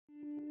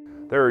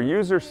There are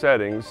user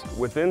settings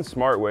within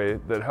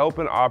SmartWeigh that help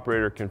an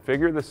operator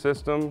configure the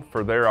system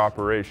for their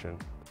operation.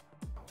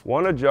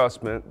 One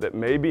adjustment that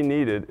may be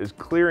needed is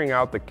clearing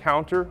out the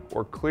counter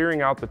or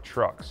clearing out the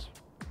trucks.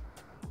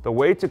 The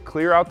way to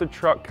clear out the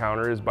truck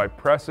counter is by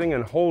pressing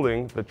and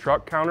holding the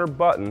truck counter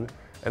button,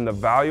 and the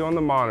value on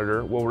the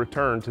monitor will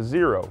return to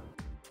 0.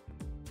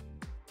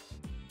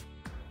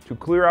 To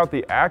clear out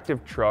the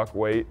active truck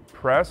weight,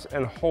 press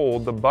and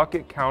hold the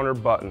bucket counter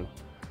button.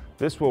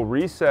 This will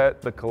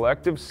reset the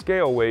collective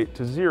scale weight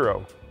to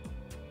 0.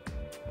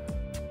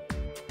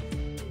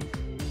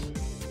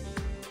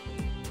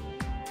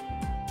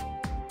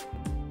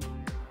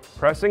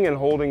 Pressing and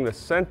holding the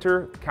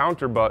center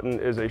counter button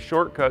is a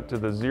shortcut to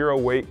the 0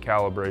 weight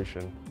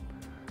calibration.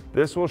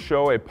 This will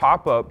show a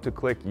pop-up to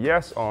click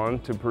Yes on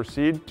to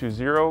proceed to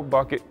 0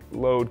 bucket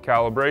load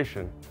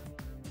calibration.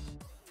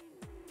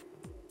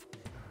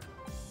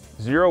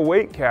 0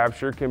 weight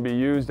capture can be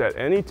used at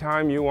any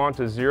time you want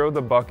to zero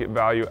the bucket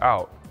value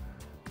out.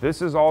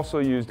 This is also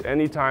used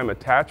anytime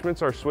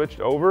attachments are switched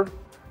over,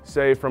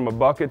 say from a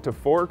bucket to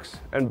forks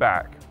and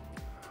back.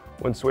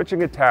 When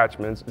switching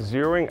attachments,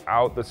 zeroing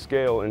out the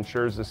scale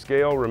ensures the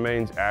scale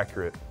remains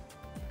accurate.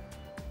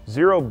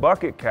 0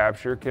 bucket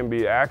capture can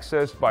be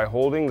accessed by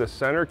holding the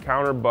center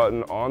counter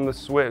button on the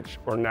switch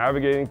or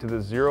navigating to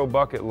the 0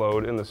 bucket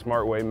load in the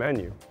SmartWeigh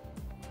menu.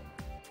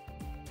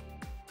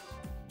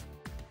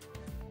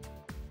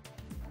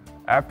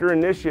 After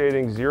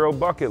initiating 0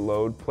 bucket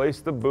load, place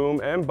the boom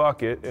and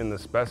bucket in the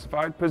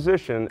specified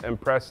position and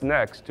press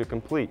Next to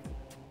complete.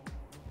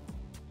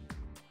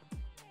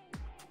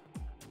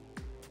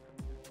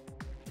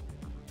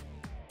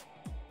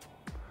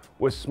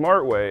 With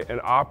SmartWeigh, an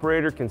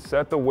operator can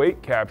set the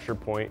weight capture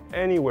point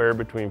anywhere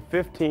between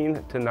 15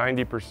 to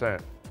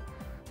 90%.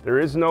 There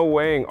is no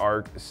weighing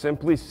arc,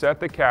 simply set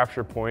the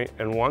capture point,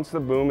 and once the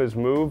boom is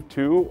moved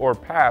to or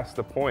past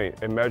the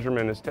point, a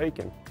measurement is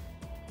taken.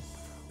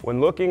 When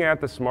looking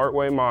at the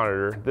SmartWeigh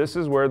monitor, this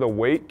is where the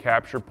weight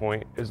capture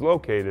point is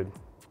located.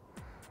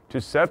 To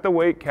set the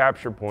weight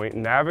capture point,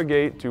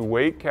 navigate to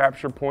Weight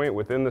Capture Point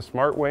within the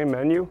SmartWeigh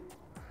menu,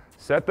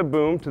 set the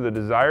boom to the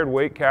desired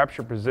weight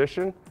capture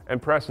position, and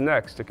press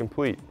Next to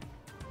complete.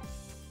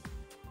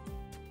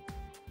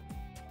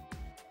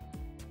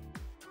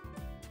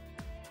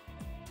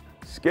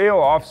 Scale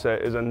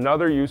offset is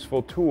another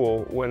useful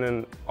tool when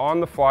an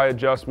on-the-fly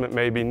adjustment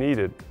may be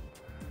needed.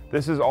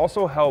 This is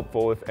also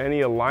helpful if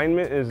any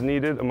alignment is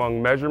needed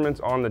among measurements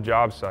on the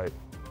job site.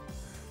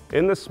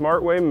 In the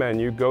SmartWeigh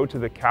menu, go to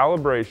the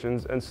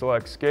Calibrations and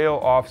select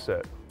Scale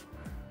Offset.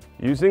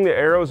 Using the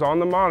arrows on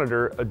the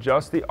monitor,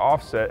 adjust the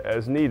offset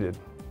as needed.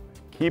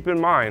 Keep in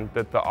mind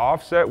that the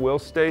offset will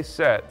stay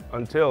set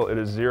until it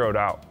is zeroed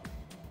out.